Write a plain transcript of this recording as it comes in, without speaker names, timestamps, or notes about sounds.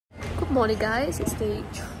Morning guys, it's the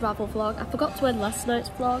travel vlog. I forgot to end last night's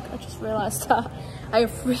vlog. I just realised that I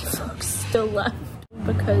have 3 vlogs still left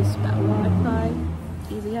because better Wi-Fi,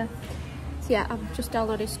 easier. So yeah, I'm just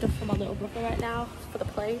downloading stuff from my little brother right now for the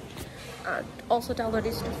plane, and also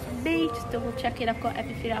downloading stuff from me, just double checking I've got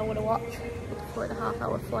everything I want to watch for the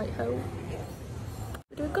 4.5-hour flight home.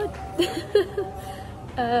 We're doing good.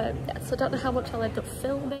 Yeah, so I don't know how much I'll end up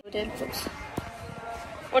filming.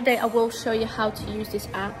 One day I will show you how to use this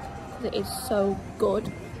app. It is so good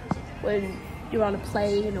when you're on a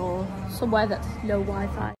plane or somewhere that's no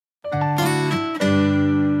Wi-Fi.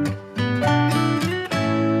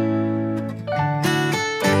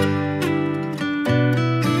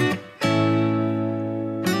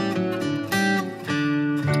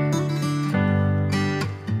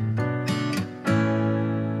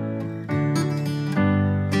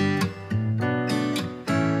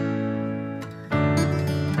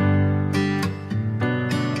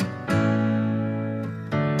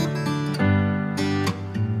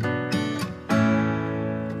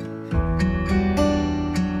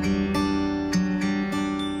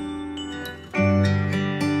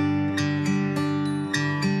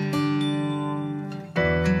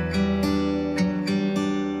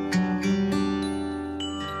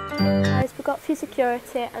 We've got through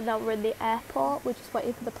security and now we're in the airport. We're just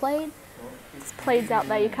waiting for the plane. There's planes out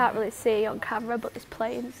there you can't really see on camera, but there's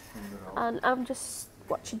planes. And I'm just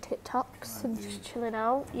watching TikToks and just chilling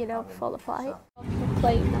out, you know, before the flight. I'm on the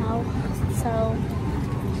plane now, so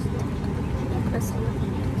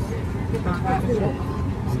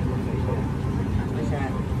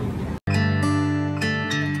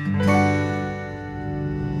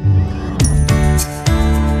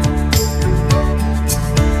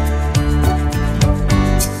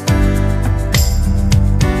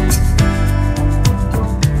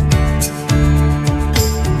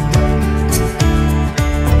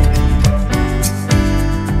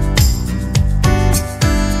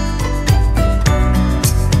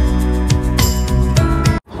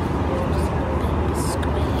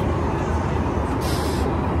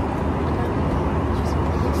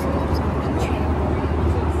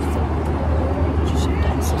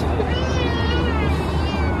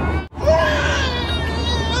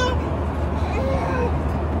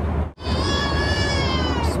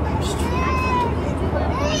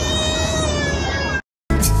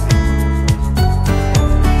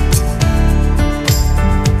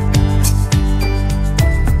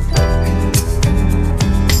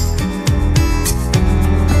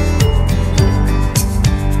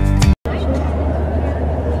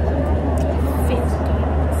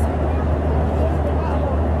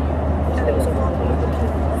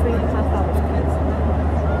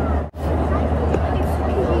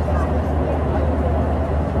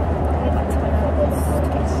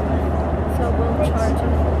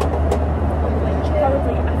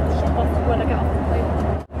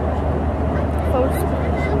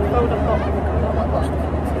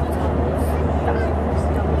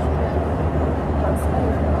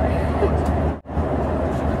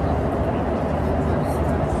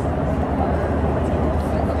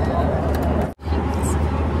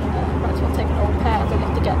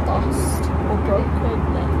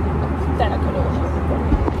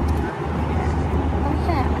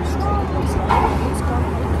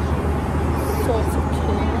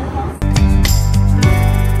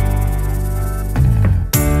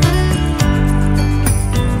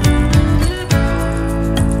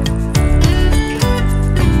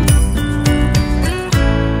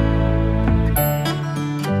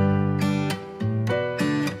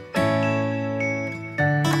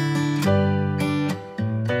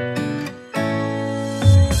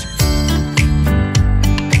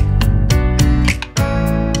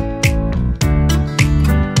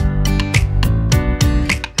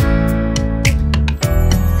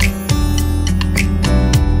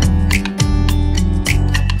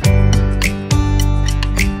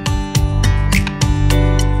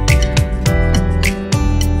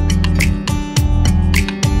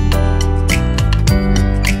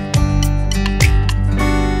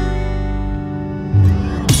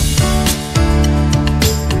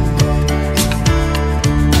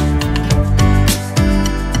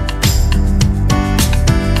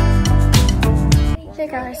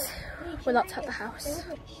we're locked at the house.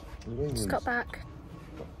 Just got back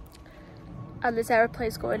and this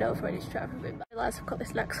aeroplane's going over and he's driving me. I realise I've got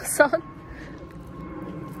this necklace on.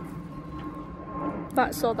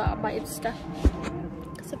 Matt saw that on my Insta.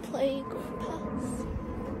 There's a plane going past.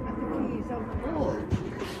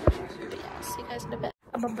 But yeah, I'll see you guys in a bit.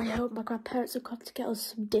 I'm on my own. My grandparents have gone to get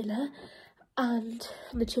us some dinner and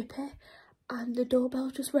the chippy, and the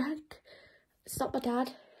doorbell just rang. It's not my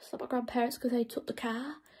dad, It's not my grandparents because they took the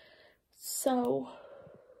car. So,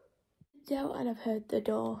 yeah, and I've heard the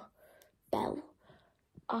door bell.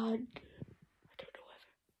 And I don't know whether...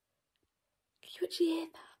 Can you actually hear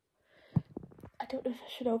that? I don't know if I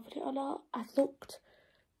should open it or not. I looked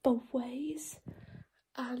both ways.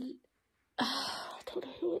 And I don't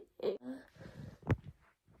know who it is.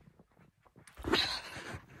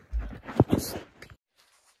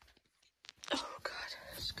 Oh God,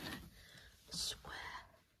 I'm just gonna swear.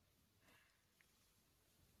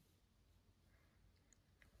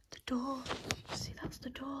 The door, you see that's the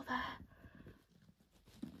door there.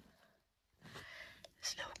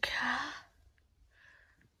 There's no car.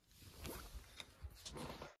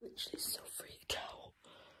 Literally so freaked out.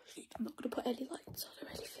 I'm not gonna put any lights on or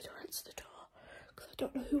anything or answer the door because I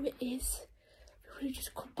don't know who it is. It would have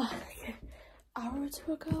just come back like an hour or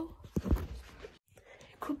two ago.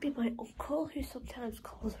 It could be my uncle who sometimes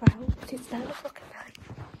calls around, but it's 9 o'clock at night.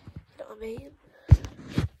 You know what I mean?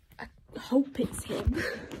 I hope it's him.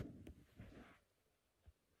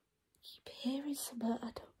 Keep hearing something. I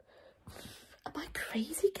don't. Am I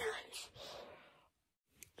crazy, guys?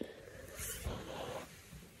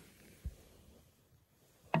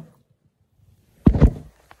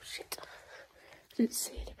 Shit. I didn't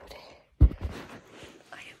see anybody.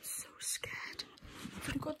 I am so scared. I'm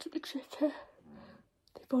gonna go to the critter.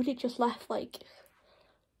 They've only just left like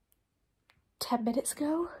 10 minutes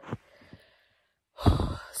ago.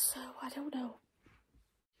 So I don't know.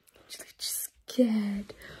 I'm just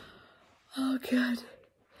scared. Oh God.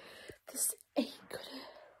 This ain't gonna.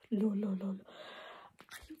 No. I'm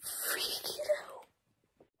freaking out.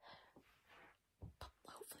 But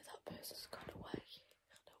hopefully that person's gone away. I'm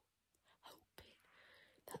hoping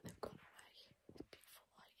that they've gone away. It's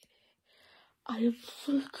beautiful light in here. I am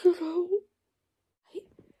freaking out.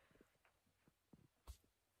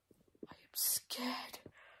 I am scared.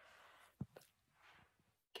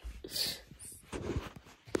 Is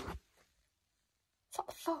that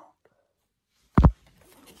the phone?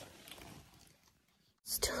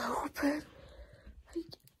 Still open.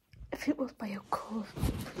 Like, if it was my uncle, I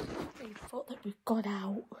thought that we'd gone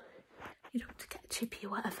out, you know, to get a chippy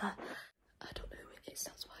or whatever. I don't know who it is,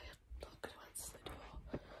 that's why I'm not going to answer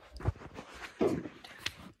the door.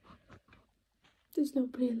 There's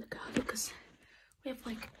nobody in the car because we have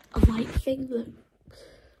like a light thing that,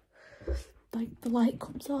 like, the light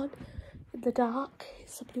comes on in the dark.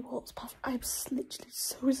 Somebody walks past. I'm literally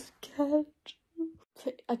so scared.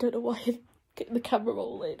 I don't know why I'm getting the camera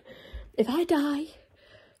rolling. If I die,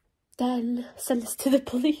 then send this to the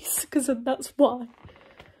police because that's why.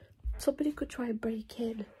 Somebody could try and break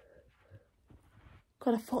in.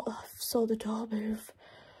 God, I thought I saw the door move.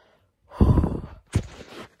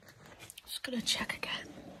 Just gonna check again.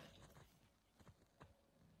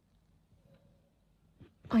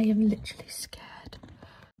 I am literally scared.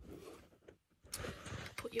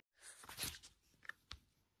 But you,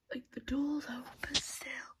 like, the door's open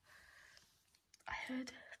still. I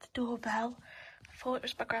heard the doorbell. I thought it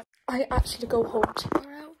was my grandma. I actually go home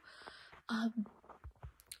tomorrow.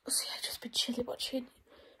 So yeah, I've just been chilling watching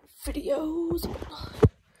videos and whatnot.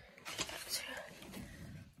 Back to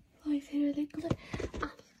life here in England. And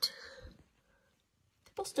they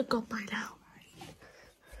must have gone by now.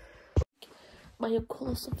 My uncle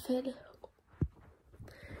or something.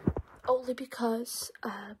 Only because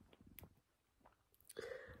I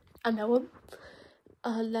know him.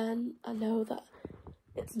 And then I know that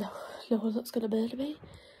it's no one that's going to murder me.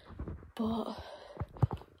 But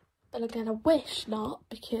then again, I wish not,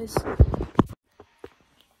 because...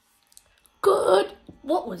 Good!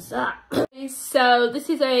 What was that? So, this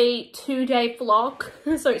is a 2-day vlog.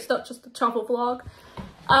 So, it's not just a travel vlog.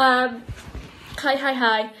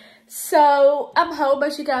 Hi. So, I'm home,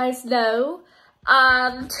 as you guys know.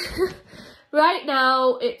 And right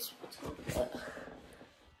now, it's...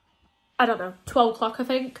 I don't know, 12 o'clock, I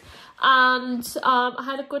think. And I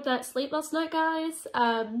had a good night's sleep last night, guys.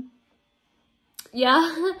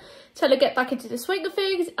 Yeah, trying to get back into the swing of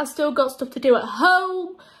things. I still got stuff to do at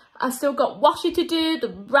home. I still got washing to do, the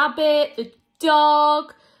rabbit, the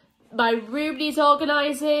dog. My room needs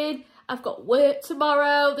organising. I've got work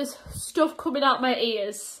tomorrow. There's stuff coming out my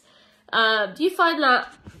ears. Do you find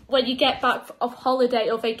that when you get back off holiday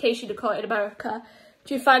or vacation in America,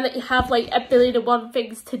 do you find that you have like 1,000,001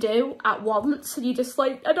 things to do at once and you just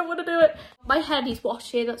like, I don't want to do it? My hair needs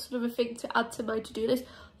washing. That's another thing to add to my to-do list.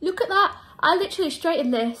 Look at that. I literally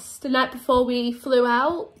straightened this the night before we flew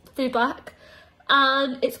back,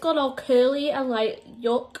 and it's gone all curly and like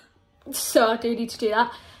yuck. So I do need to do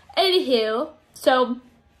that. Anywho, so I'm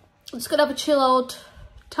just gonna have a chill out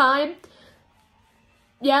time.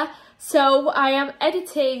 Yeah, So I am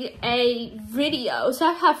editing a video. So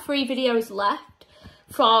I have 3 videos left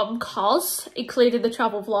from COS, including the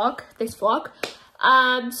travel vlog, this vlog.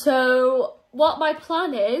 So what my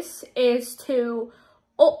plan is to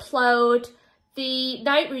upload the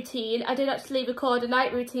night routine. I did actually record a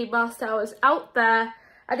night routine whilst I was out there.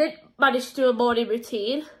 I didn't manage to do a morning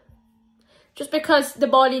routine, just because the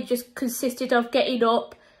morning just consisted of getting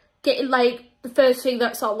up, getting like the first thing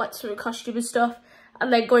that's on, like swimming costume and stuff,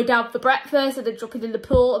 and then going down for breakfast and then jumping in the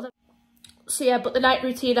pool. So yeah, but the night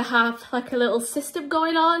routine, I have like a little system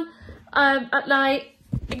going on at night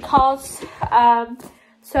because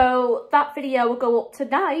so that video will go up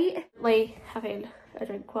tonight, like having a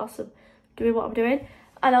drink whilst I'm doing what I'm doing,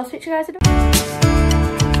 and I'll switch you guys in a